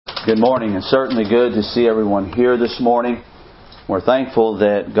Good morning. It's certainly good to see everyone here this morning. We're thankful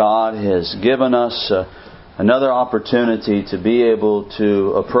that God has given us another opportunity to be able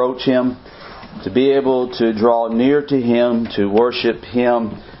to approach Him, to be able to draw near to Him, to worship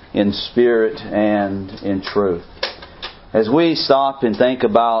Him in spirit and in truth. As we stop and think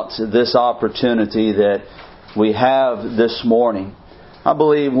about this opportunity that we have this morning, I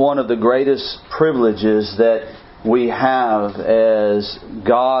believe one of the greatest privileges that we have as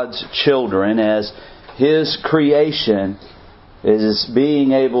God's children, as His creation, is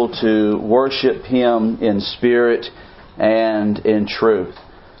being able to worship Him in spirit and in truth.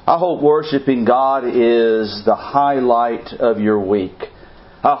 I hope worshiping God is the highlight of your week.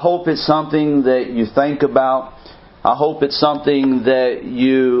 I hope it's something that you think about. I hope it's something that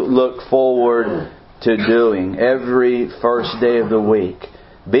you look forward to doing every first day of the week.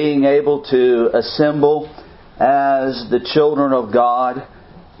 Being able to assemble as the children of God,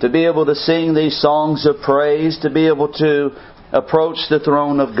 to be able to sing these songs of praise, to be able to approach the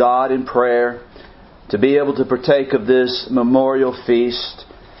throne of God in prayer, to be able to partake of this memorial feast,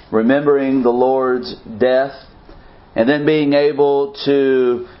 remembering the Lord's death, and then being able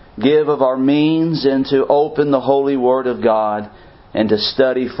to give of our means and to open the holy Word of God and to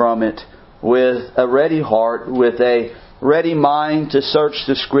study from it with a ready heart, with a ready mind to search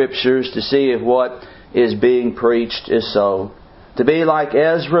the Scriptures to see if what is being preached is so. To be like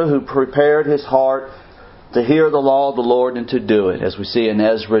Ezra, who prepared his heart to hear the law of the Lord and to do it, as we see in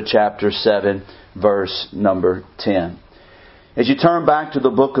Ezra chapter 7, verse number 10. As you turn back to the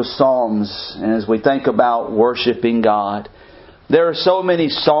book of Psalms, and as we think about worshiping God, there are so many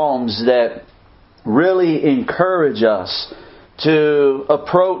Psalms that really encourage us to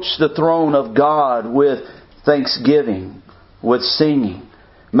approach the throne of God with thanksgiving, with singing,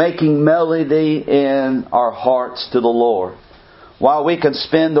 making melody in our hearts to the Lord. While we can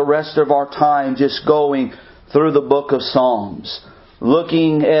spend the rest of our time just going through the book of Psalms,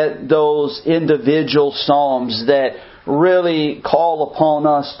 looking at those individual Psalms that really call upon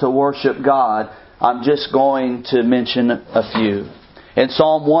us to worship God, I'm just going to mention a few. In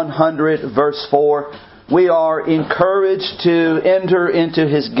Psalm 100 verse 4, we are encouraged to enter into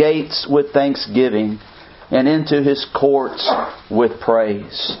His gates with thanksgiving and into His courts with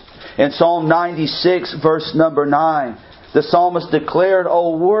praise. In Psalm 96 verse number 9, the psalmist declared,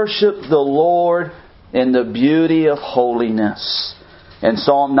 "O worship the Lord in the beauty of holiness." In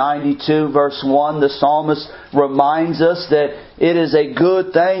Psalm 92 verse 1, the psalmist reminds us that it is a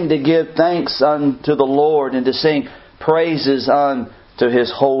good thing to give thanks unto the Lord and to sing praises unto His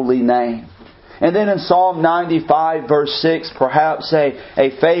holy name. And then in Psalm 95 verse 6, perhaps a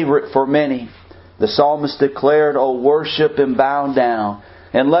favorite for many, the psalmist declared, "O worship and bow down,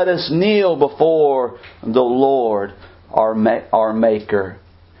 and let us kneel before the Lord our Maker."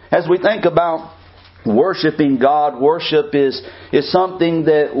 As we think about worshiping God, worship is something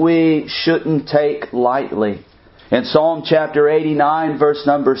that we shouldn't take lightly. In Psalm chapter 89 verse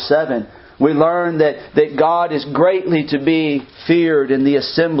number 7, we learn that God is greatly to be feared in the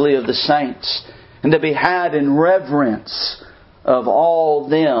assembly of the saints, and to be had in reverence of all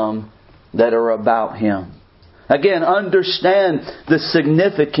them that are about Him. Again, understand the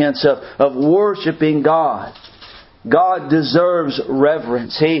significance of worshiping God. God deserves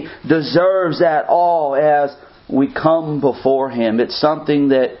reverence. He deserves that all as we come before Him. It's something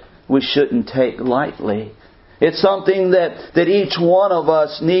that we shouldn't take lightly. It's something that each one of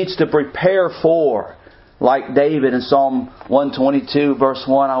us needs to prepare for. Like David in Psalm 122 verse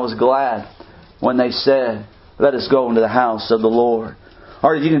 1, "I was glad when they said, 'Let us go into the house of the Lord.'"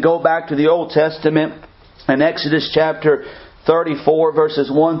 Or you can go back to the Old Testament in Exodus chapter 34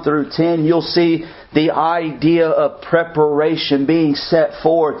 verses 1 through 10. You'll see the idea of preparation being set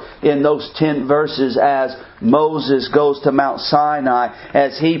forth in those 10 verses as Moses goes to Mount Sinai,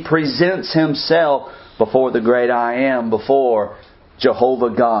 as he presents himself before the great I Am, before Jehovah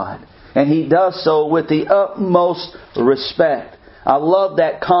God. And he does so with the utmost respect. I love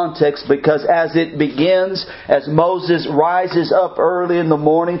that context because as it begins, as Moses rises up early in the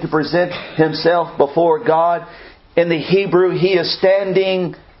morning to present himself before God, in the Hebrew he is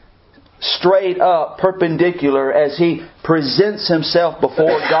standing straight up, perpendicular, as he presents himself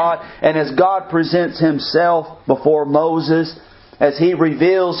before God, and as God presents Himself before Moses, as He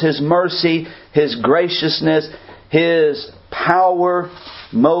reveals His mercy, His graciousness, His power.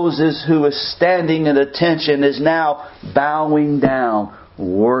 Moses, who is standing at attention, is now bowing down,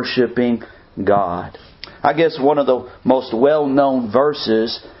 worshiping God. I guess one of the most well-known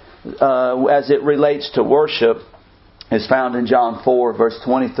verses as it relates to worship is found in John 4 verse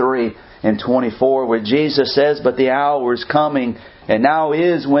 23. and 24, where Jesus says, "But the hour is coming, and now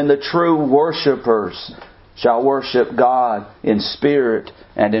is, when the true worshipers shall worship God in spirit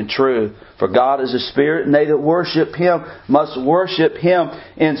and in truth. For God is a spirit, and they that worship Him must worship Him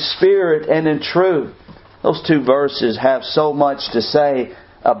in spirit and in truth." Those two verses have so much to say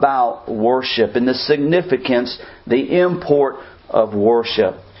about worship and the significance, the import of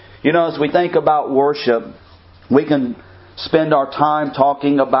worship. You know, as we think about worship, we can spend our time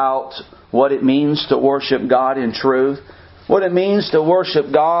talking about what it means to worship God in truth, what it means to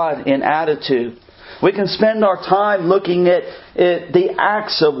worship God in attitude. We can spend our time looking at the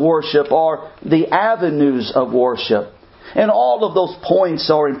acts of worship or the avenues of worship. And all of those points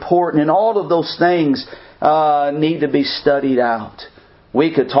are important, and all of those things need to be studied out.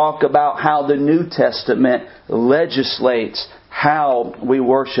 We could talk about how the New Testament legislates how we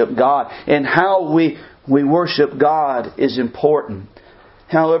worship God, and how we worship God is important.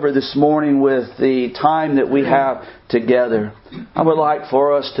 However, this morning, with the time that we have together, I would like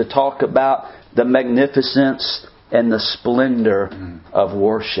for us to talk about the magnificence and the splendor of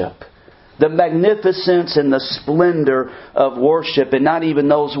worship. The magnificence and the splendor of worship, and not even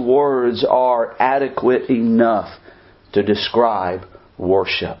those words are adequate enough to describe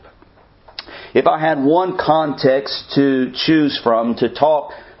worship. If I had one context to choose from to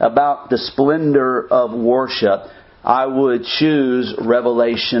talk about the splendor of worship, I would choose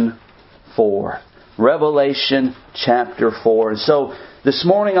Revelation 4. Revelation chapter 4. And so this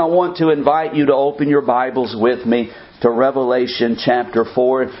morning I want to invite you to open your Bibles with me to Revelation chapter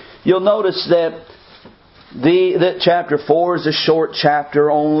 4. You'll notice that that chapter 4 is a short chapter,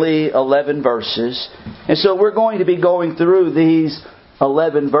 only 11 verses. And so we're going to be going through these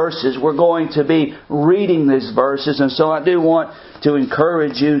 11 verses. We're going to be reading these verses. And so I do want to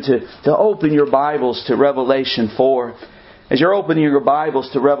encourage you to open your Bibles to Revelation 4. As you're opening your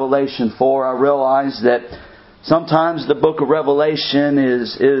Bibles to Revelation 4, I realize that sometimes the book of Revelation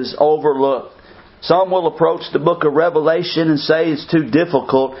is overlooked. Some will approach the book of Revelation and say it's too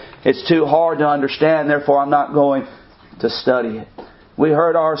difficult, it's too hard to understand, therefore I'm not going to study it. We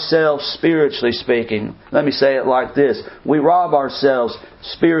hurt ourselves spiritually speaking. Let me say it like this. We rob ourselves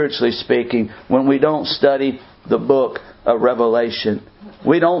spiritually speaking when we don't study the book of Revelation.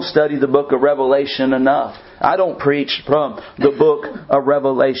 We don't study the book of Revelation enough. I don't preach from the book of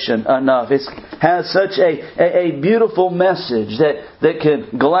Revelation enough. It has such a beautiful message that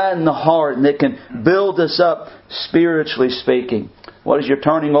can gladden the heart and that can build us up spiritually speaking. Well, as you're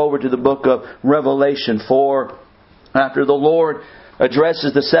turning over to the book of Revelation 4, after the Lord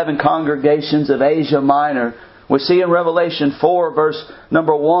addresses the 7 congregations of Asia Minor, we see in Revelation 4 verse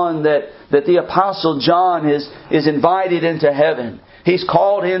number 1 that the Apostle John is invited into heaven. He's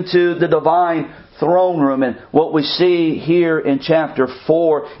called into the divine throne room. And what we see here in chapter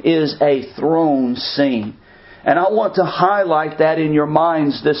 4 is a throne scene. And I want to highlight that in your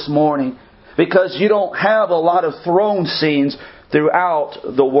minds this morning, because you don't have a lot of throne scenes throughout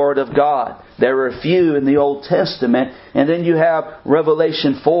the Word of God. There are a few in the Old Testament, and then you have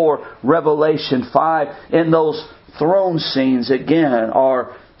Revelation 4, Revelation 5, and those throne scenes again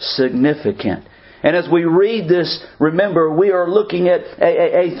are significant. And as we read this, remember, we are looking at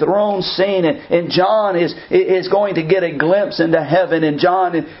a throne scene, and John is going to get a glimpse into heaven, and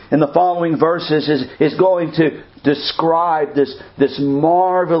John in the following verses is going to describe this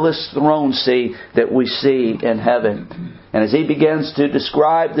marvelous throne scene that we see in heaven. And as he begins to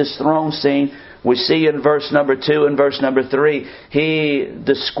describe this throne scene, we see in verse number 2 and verse number 3, he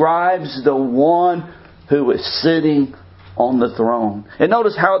describes the one who is sitting on the throne. And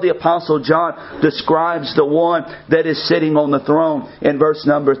notice how the Apostle John describes the one that is sitting on the throne in verse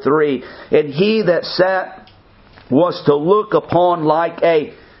number 3. And he that sat was to look upon like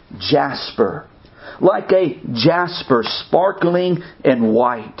a jasper, sparkling and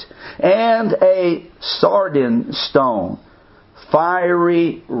white, and a sardine stone,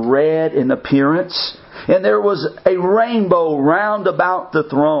 fiery red in appearance. And there was a rainbow round about the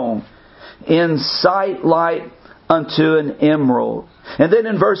throne, in sight like unto an emerald. And then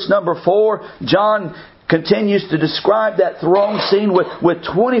in verse number 4, John continues to describe that throne scene with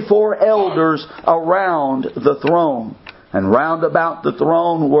 24 elders around the throne. And round about the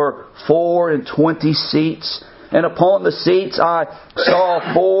throne were 24 seats. And upon the seats I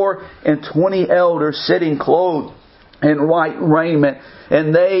saw 24 elders sitting clothed in white raiment,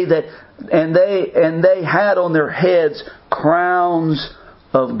 and they had on their heads crowns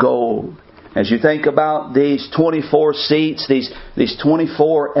of gold. As you think about these 24 seats, these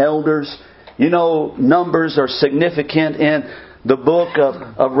 24 elders, you know, numbers are significant in the book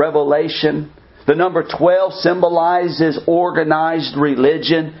of Revelation. The number 12 symbolizes organized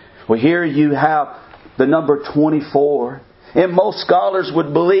religion. Well, here you have the number 24. And most scholars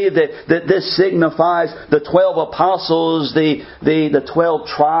would believe that this signifies the 12 apostles, the 12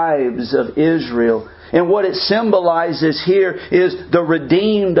 tribes of Israel. And what it symbolizes here is the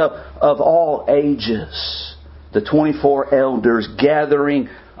redeemed of all ages. The 24 elders gathering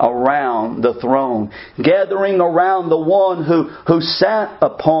around the throne. Gathering around the one who sat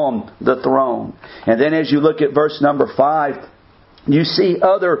upon the throne. And then as you look at verse number 5, you see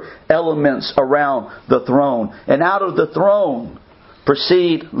other elements around the throne. And out of the throne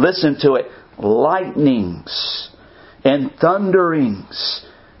proceed, listen to it, lightnings and thunderings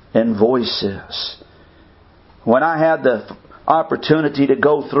and voices. When I had the opportunity to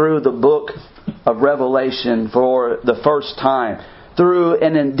go through the book of Revelation for the first time, through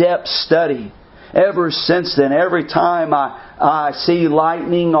an in-depth study, ever since then, every time I see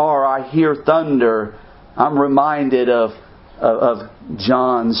lightning or I hear thunder, I'm reminded of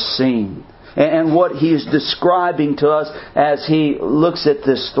John's scene and what he is describing to us as he looks at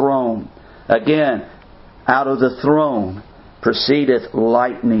this throne. Again, out of the throne proceedeth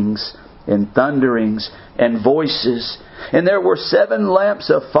lightnings and thunderings and voices. And there were 7 lamps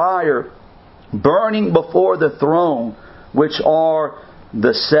of fire burning before the throne, which are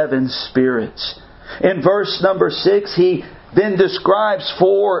the 7 spirits. In verse number 6, he then describes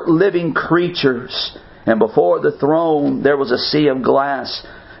 4 living creatures. And before the throne there was a sea of glass,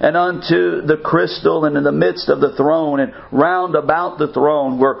 and unto the crystal, and in the midst of the throne, and round about the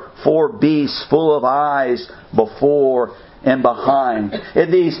throne were 4 beasts full of eyes before and behind.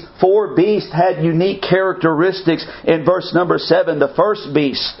 And these 4 beasts had unique characteristics. In verse number 7, the first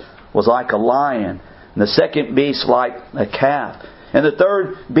beast was like a lion, and the second beast like a calf. And the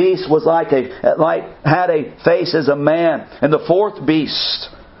third beast was had a face as a man, and the fourth beast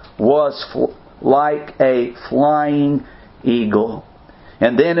was like a flying eagle.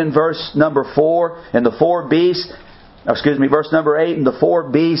 And then in verse number 4, and the 4 beasts, verse number 8, and the 4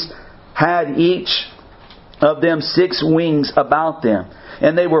 beasts had each of them 6 wings about them,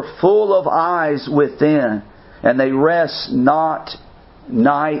 and they were full of eyes within, and they rest not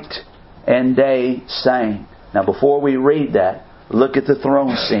night and day, saying. Now before we read that, look at the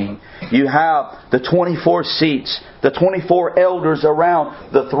throne scene. You have the 24 seats, the 24 elders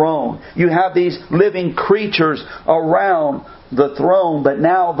around the throne. You have these living creatures around the throne. But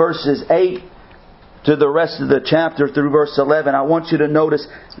now verses 8 to the rest of the chapter through verse 11, I want you to notice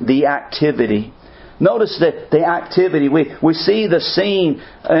the activity. Notice the activity. We see the scene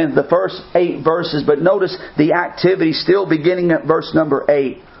in the first 8 verses, but notice the activity still beginning at verse number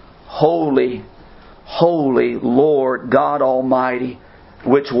 8. Holy, holy Lord God Almighty,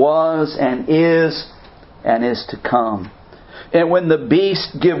 which was and is to come. And when the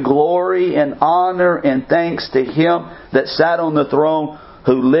beasts give glory and honor and thanks to Him that sat on the throne,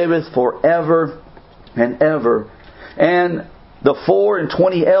 who liveth forever and ever. And the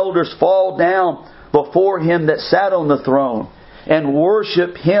 24 elders fall down before Him that sat on the throne, and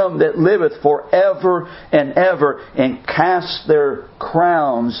worship Him that liveth forever and ever, and cast their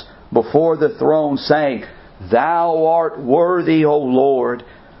crowns before the throne, saying, Thou art worthy, O Lord,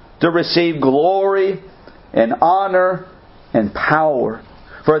 to receive glory and honor and power.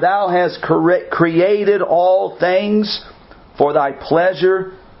 For Thou hast created all things for Thy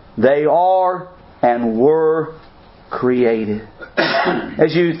pleasure. They are and were created.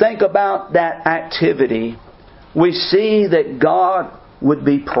 As you think about that activity, we see that God would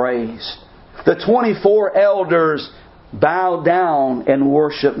be praised. The 24 elders bow down and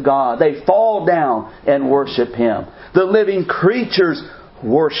worship God. They fall down and worship Him. The living creatures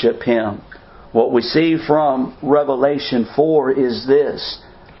worship Him. What we see from Revelation 4 is this: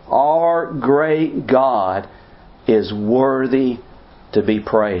 our great God is worthy to be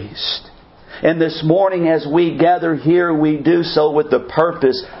praised. And this morning as we gather here, we do so with the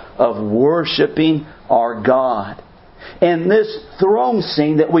purpose of worshiping our God. And this throne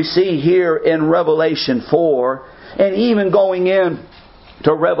scene that we see here in Revelation 4, and even going in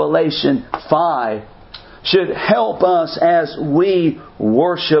to Revelation 5, should help us as we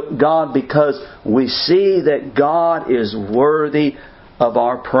worship God, because we see that God is worthy of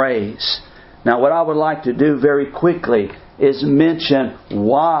our praise. Now, what I would like to do very quickly is mention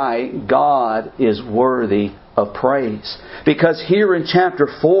why God is worthy of praise. Because here in chapter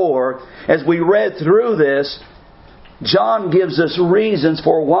 4, as we read through this, John gives us reasons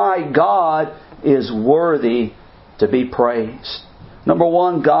for why God is worthy to be praised. Number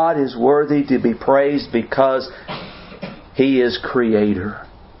 1, God is worthy to be praised because He is Creator.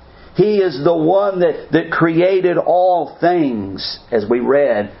 He is the one that created all things, as we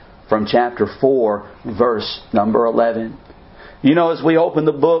read from chapter 4, verse number 11. You know, as we open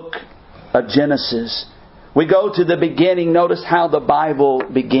the book of Genesis, we go to the beginning. Notice how the Bible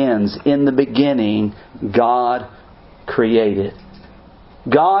begins. In the beginning, God created.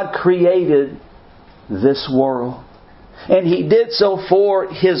 God created this world. And He did so for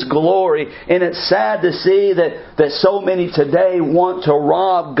His glory. And it's sad to see that so many today want to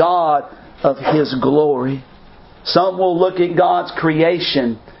rob God of His glory. Some will look at God's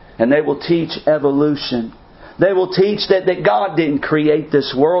creation and they will teach evolution. They will teach that God didn't create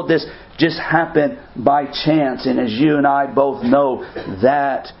this world. This just happened by chance. And as you and I both know,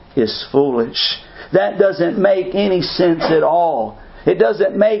 that is foolish. That doesn't make any sense at all. It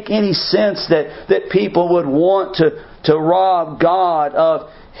doesn't make any sense that people would want to rob God of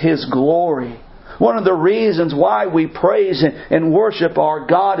His glory. One of the reasons why we praise and worship our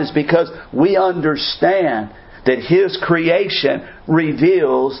God is because we understand that His creation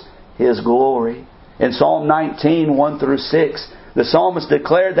reveals His glory. In Psalm 19, 1 through 6, the psalmist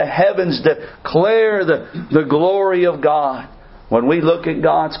declared the heavens declare the glory of God. When we look at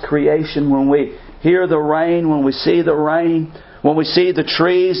God's creation, when we hear the rain, when we see the rain, when we see the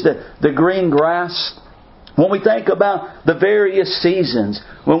trees, the green grass, when we think about the various seasons,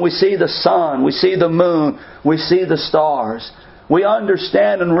 when we see the sun, we see the moon, we see the stars, we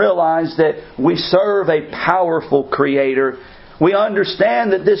understand and realize that we serve a powerful Creator. We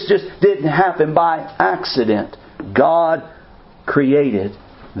understand that this just didn't happen by accident. God created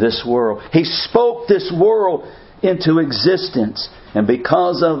this world. He spoke this world into existence. And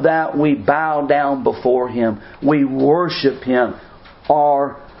because of that, we bow down before Him. We worship Him,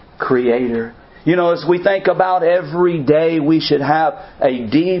 our Creator. You know, as we think about every day, we should have a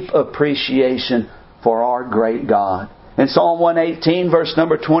deep appreciation for our great God. In Psalm 118, verse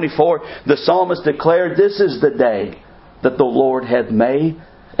number 24, the psalmist declared, "This is the day that the Lord hath made,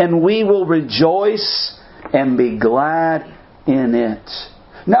 and we will rejoice and be glad in it."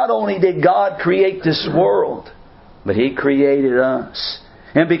 Not only did God create this world, but He created us.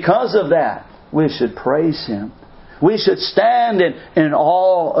 And because of that, we should praise Him. We should stand in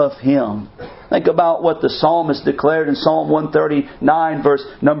awe of Him. Think about what the psalmist declared in Psalm 139, verse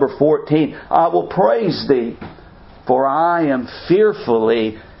number 14. "I will praise Thee, for I am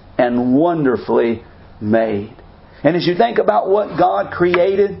fearfully and wonderfully made." And as you think about what God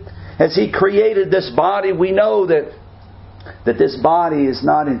created, as He created this body, we know that this body is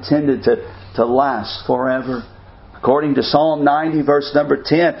not intended to last forever. According to Psalm 90, verse number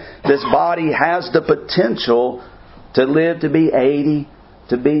 10, this body has the potential to live to be 80,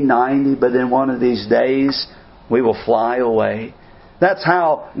 to be 90, but in one of these days, we will fly away. That's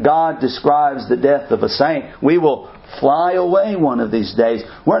how God describes the death of a saint. We will fly away one of these days.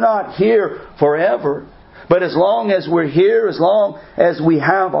 We're not here forever. But as long as we're here, as long as we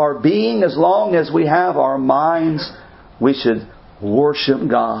have our being, as long as we have our minds, we should worship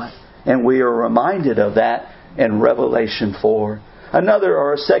God. And we are reminded of that in Revelation 4. Another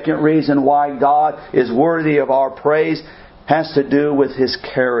or a second reason why God is worthy of our praise has to do with His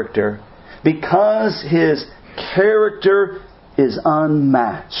character. Because His character is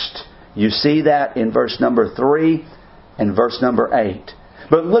unmatched. You see that in verse number 3 and verse number 8.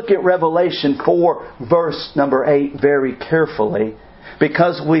 But look at Revelation 4, verse number 8 very carefully,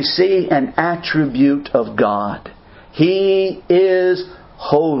 because we see an attribute of God. He is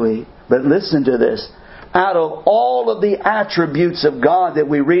holy. But listen to this. Out of all of the attributes of God that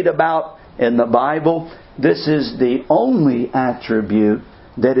we read about in the Bible, this is the only attribute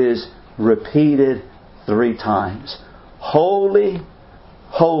that is repeated 3 times. Holy,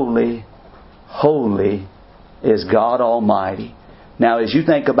 holy, holy is God Almighty. Now, as you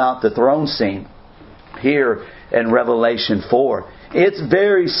think about the throne scene here in Revelation 4, it's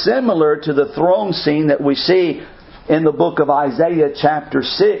very similar to the throne scene that we see in the book of Isaiah chapter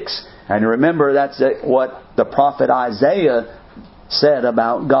 6. And remember, that's what the prophet Isaiah said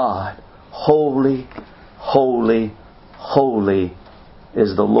about God. Holy, holy, holy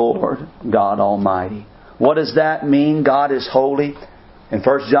is the Lord God Almighty. What does that mean, God is holy? In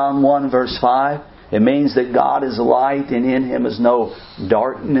 1 John 1 verse 5, it means that God is light and in Him is no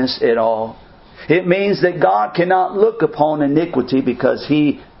darkness at all. It means that God cannot look upon iniquity because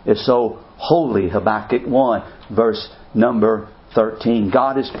He is so holy. Habakkuk 1 verse number 13.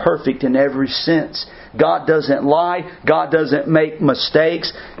 God is perfect in every sense. God doesn't lie. God doesn't make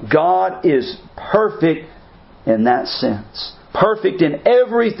mistakes. God is perfect in that sense. Perfect in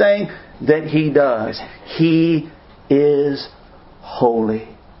everything that He does. He is holy.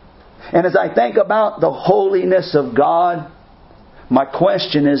 And as I think about the holiness of God, my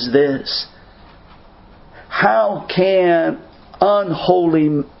question is this. How can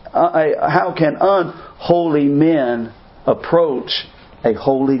unholy men approach a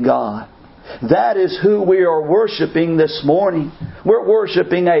holy God. That is who we are worshiping this morning. We're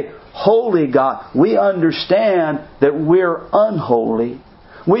worshiping a holy God. We understand that we're unholy.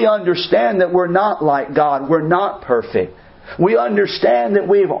 We understand that we're not like God. We're not perfect. We understand that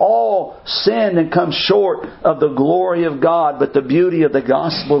we've all sinned and come short of the glory of God. But the beauty of the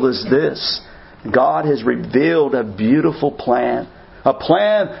gospel is this. God has revealed a beautiful plan. A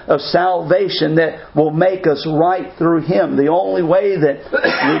plan of salvation that will make us right through Him. The only way that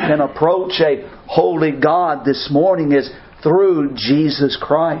we can approach a holy God this morning is through Jesus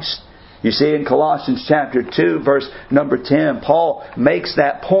Christ. You see in Colossians chapter 2 verse number 10, Paul makes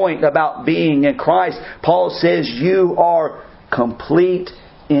that point about being in Christ. Paul says, you are complete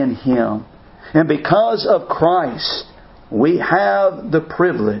in Him. And because of Christ, we have the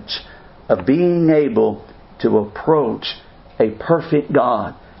privilege of being able to approach a perfect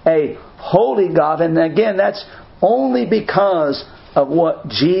God, a holy God. And again, that's only because of what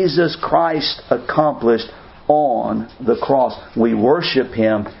Jesus Christ accomplished on the cross. We worship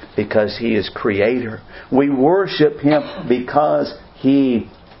Him because He is Creator. We worship Him because He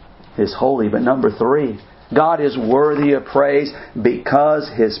is holy. But number 3, God is worthy of praise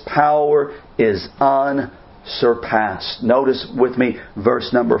because His power is unsurpassed. Notice with me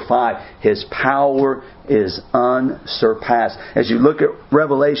verse number 5. His power is unsurpassed. As you look at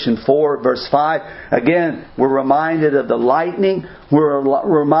Revelation 4 verse 5, again, we're reminded of the lightning. We're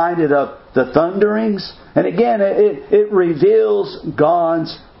reminded of the thunderings. And again, it reveals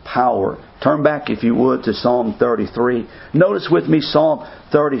God's power. Turn back, if you would, to Psalm 33. Notice with me Psalm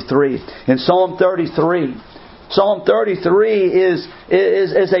 33. In Psalm 33, Psalm 33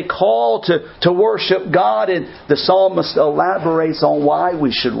 is a call to worship God, and the psalmist elaborates on why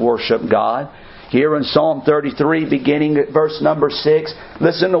we should worship God. Here in Psalm 33, beginning at verse number 6,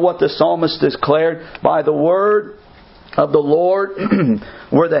 listen to what the psalmist declared. By the word of the Lord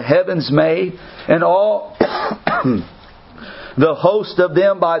were the heavens made, and all the host of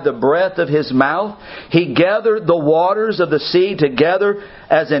them by the breath of His mouth. He gathered the waters of the sea together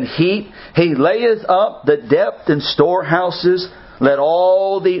as an heap. He layeth up the depth in storehouses. Let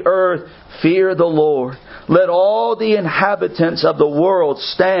all the earth fear the Lord. Let all the inhabitants of the world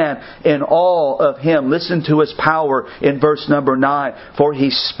stand in awe of Him. Listen to His power in verse number 9. For He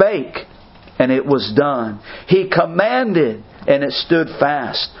spake, and it was done. He commanded, and it stood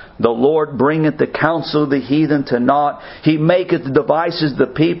fast. The Lord bringeth the counsel of the heathen to naught. He maketh the devices of the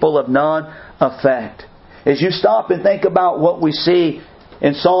people of none effect. As you stop and think about what we see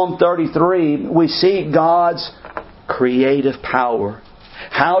in Psalm 33, we see God's creative power.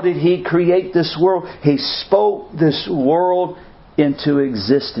 How did He create this world? He spoke this world into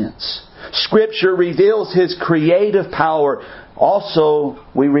existence. Scripture reveals His creative power. Also,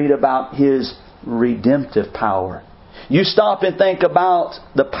 we read about His redemptive power. You stop and think about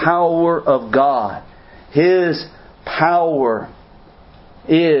the power of God. His power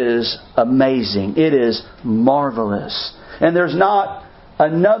is amazing. It is marvelous. And there's not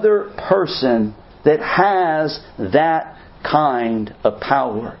another person that has that kind of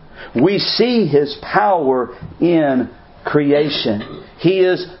power. We see His power in creation. He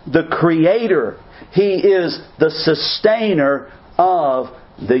is the Creator. He is the sustainer of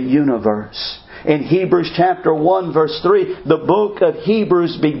the universe. In Hebrews chapter 1 verse 3, the book of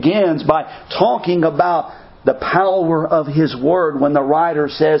Hebrews begins by talking about the power of His Word when the writer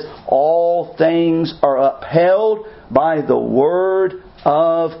says, all things are upheld by the Word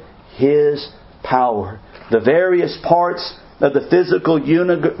of His power. The various parts of the physical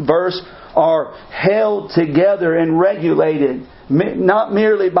universe are held together and regulated, not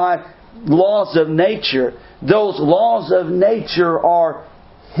merely by laws of nature. Those laws of nature are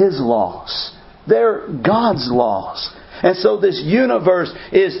His laws. They're God's laws. And so this universe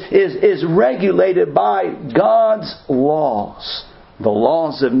is regulated by God's laws. The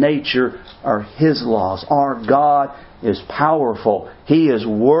laws of nature are His laws. Our God is powerful. He is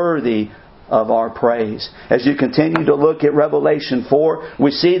worthy of our praise. As you continue to look at Revelation 4, we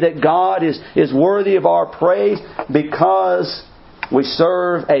see that God is worthy of our praise because we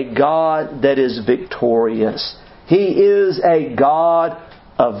serve a God that is victorious. He is a God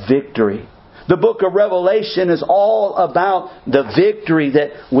of victory. The book of Revelation is all about the victory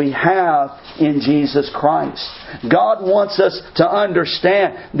that we have in Jesus Christ. God wants us to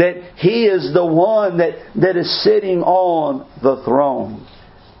understand that He is the one that is sitting on the throne.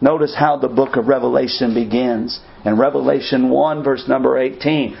 Notice how the book of Revelation begins. In Revelation 1 verse number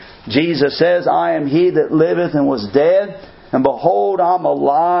 18, Jesus says, I am He that liveth and was dead, and behold, I'm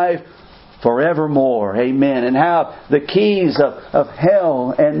alive forevermore. Amen. And have the keys of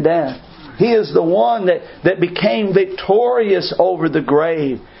hell and death. He is the one that became victorious over the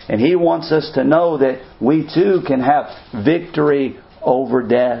grave. And He wants us to know that we too can have victory over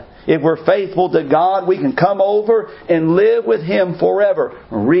death. If we're faithful to God, we can come over and live with Him forever.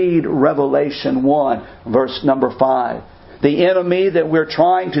 Read Revelation 1, verse number 5. The enemy that we're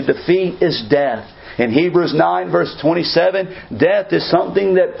trying to defeat is death. In Hebrews 9, verse 27, death is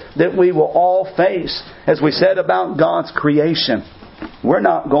something that we will all face. As we said about God's creation, we're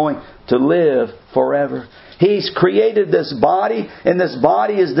not going to live forever. He's created this body, and this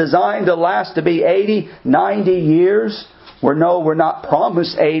body is designed to last to be 80, 90 years. We're not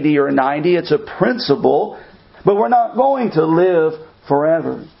promised 80 or 90. It's a principle. But we're not going to live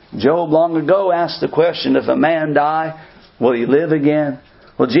forever. Job long ago asked the question, if a man die, will he live again?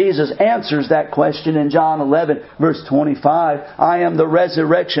 Well, Jesus answers that question in John 11, verse 25. I am the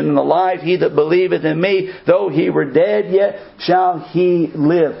resurrection and the life. He that believeth in me, though he were dead, yet shall he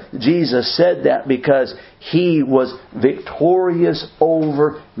live. Jesus said that because He was victorious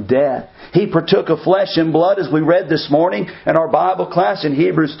over death. He partook of flesh and blood, as we read this morning in our Bible class in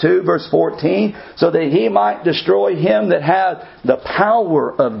Hebrews 2, verse 14, so that He might destroy him that hath the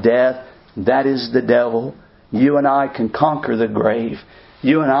power of death, that is the devil. You and I can conquer the grave.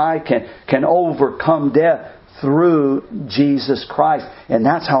 You and I can overcome death through Jesus Christ. And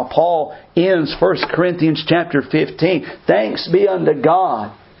that's how Paul ends 1 Corinthians chapter 15. Thanks be unto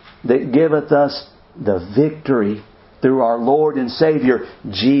God that giveth us the victory through our Lord and Savior,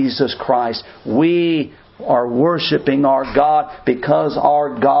 Jesus Christ. We are worshiping our God because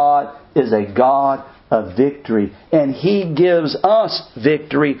our God is a God of victory. And He gives us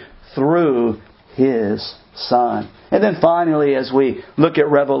victory through His Son. And then finally, as we look at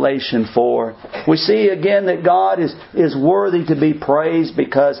Revelation 4, we see again that God is worthy to be praised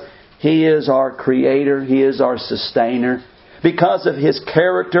because He is our Creator. He is our Sustainer. Because of His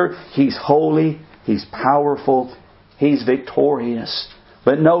character, He's holy. He's powerful. He's victorious.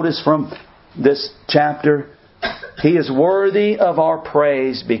 But notice from this chapter, He is worthy of our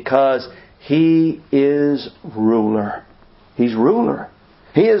praise because He is ruler. He's ruler.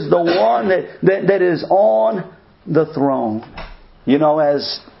 He is the one that is on the throne. You know,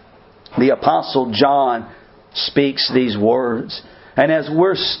 as the Apostle John speaks these words, and as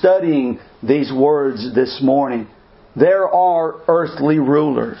we're studying these words this morning, there are earthly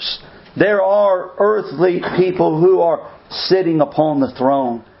rulers. There are earthly people who are sitting upon the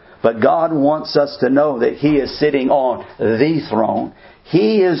throne. But God wants us to know that He is sitting on the throne.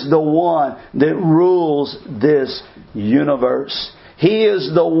 He is the one that rules this universe. He is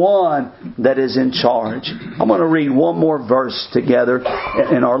the one that is in charge. I'm going to read one more verse together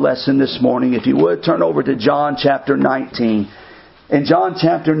in our lesson this morning. If you would, turn over to John chapter 19. In John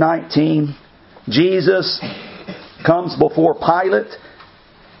chapter 19, Jesus comes before Pilate.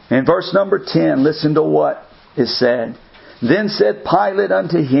 In verse number 10, listen to what is said. Then said Pilate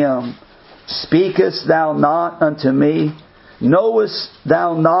unto him, Speakest thou not unto me? Knowest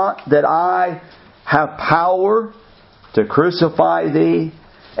thou not that I have power to crucify thee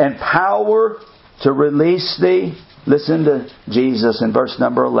and power to release thee? Listen to Jesus in verse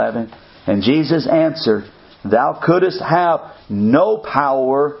number 11. And Jesus answered, Thou couldst have no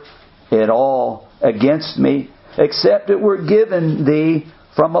power at all against me, except it were given thee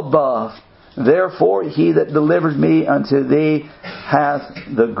from above. Therefore he that delivered me unto thee hath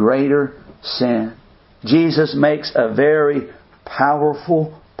the greater sin. Jesus makes a very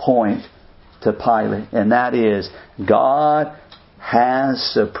powerful point to Pilate, and that is, God has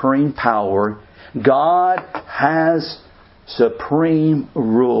supreme power. God has supreme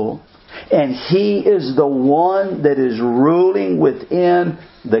rule. And He is the one that is ruling within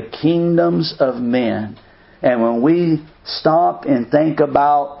the kingdoms of men. And when we stop and think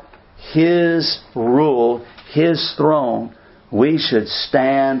about His rule, His throne, we should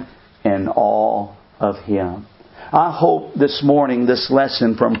stand in awe of Him. I hope this morning this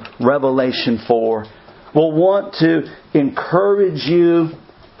lesson from Revelation 4 will want to encourage you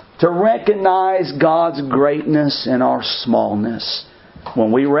to recognize God's greatness and our smallness.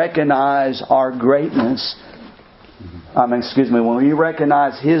 When we recognize our greatness, when we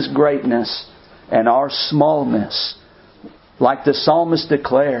recognize His greatness and our smallness, like the psalmist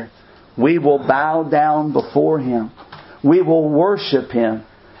declared, we will bow down before Him. We will worship Him,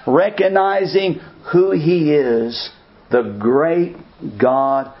 recognizing who He is, the great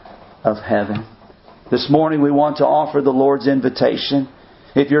God of heaven. This morning we want to offer the Lord's invitation.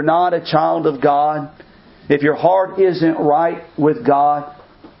 If you're not a child of God, if your heart isn't right with God,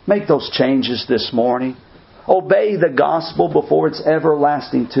 make those changes this morning. Obey the gospel before it's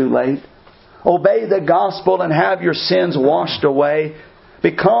everlasting too late. Obey the gospel and have your sins washed away.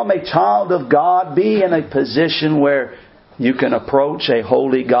 Become a child of God. Be in a position where you can approach a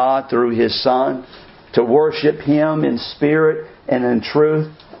holy God through His Son, to worship Him in spirit and in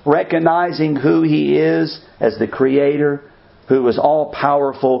truth, recognizing who He is as the Creator, who is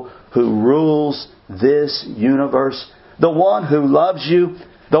all-powerful, who rules this universe, the one who loves you,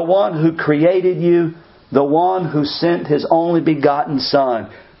 the one who created you, the one who sent His only begotten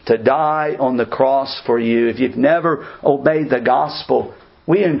Son to die on the cross for you. If you've never obeyed the gospel,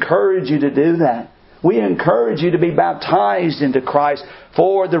 we encourage you to do that. We encourage you to be baptized into Christ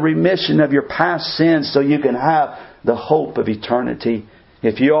for the remission of your past sins so you can have the hope of eternity.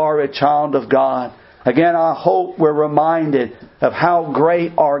 If you are a child of God, again, I hope we're reminded of how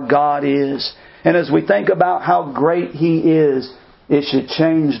great our God is. And as we think about how great He is, it should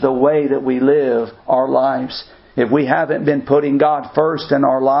change the way that we live our lives. If we haven't been putting God first in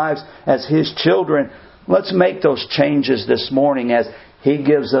our lives as His children, let's make those changes this morning as He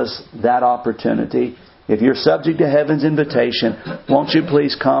gives us that opportunity. If you're subject to heaven's invitation, won't you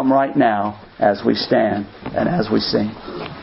please come right now as we stand and as we sing.